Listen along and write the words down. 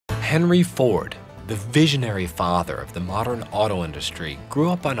Henry Ford, the visionary father of the modern auto industry, grew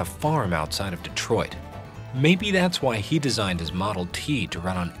up on a farm outside of Detroit. Maybe that's why he designed his Model T to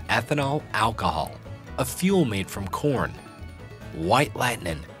run on ethanol alcohol, a fuel made from corn. White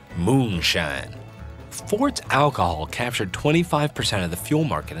lightning, moonshine. Ford's alcohol captured 25% of the fuel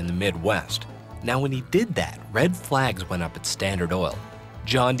market in the Midwest. Now, when he did that, red flags went up at Standard Oil.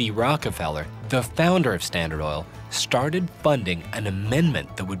 John D. Rockefeller, the founder of Standard Oil, started funding an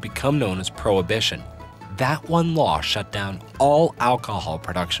amendment that would become known as Prohibition. That one law shut down all alcohol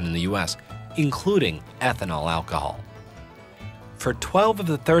production in the US, including ethanol alcohol. For 12 of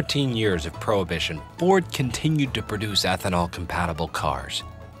the 13 years of Prohibition, Ford continued to produce ethanol-compatible cars.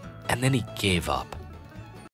 And then he gave up.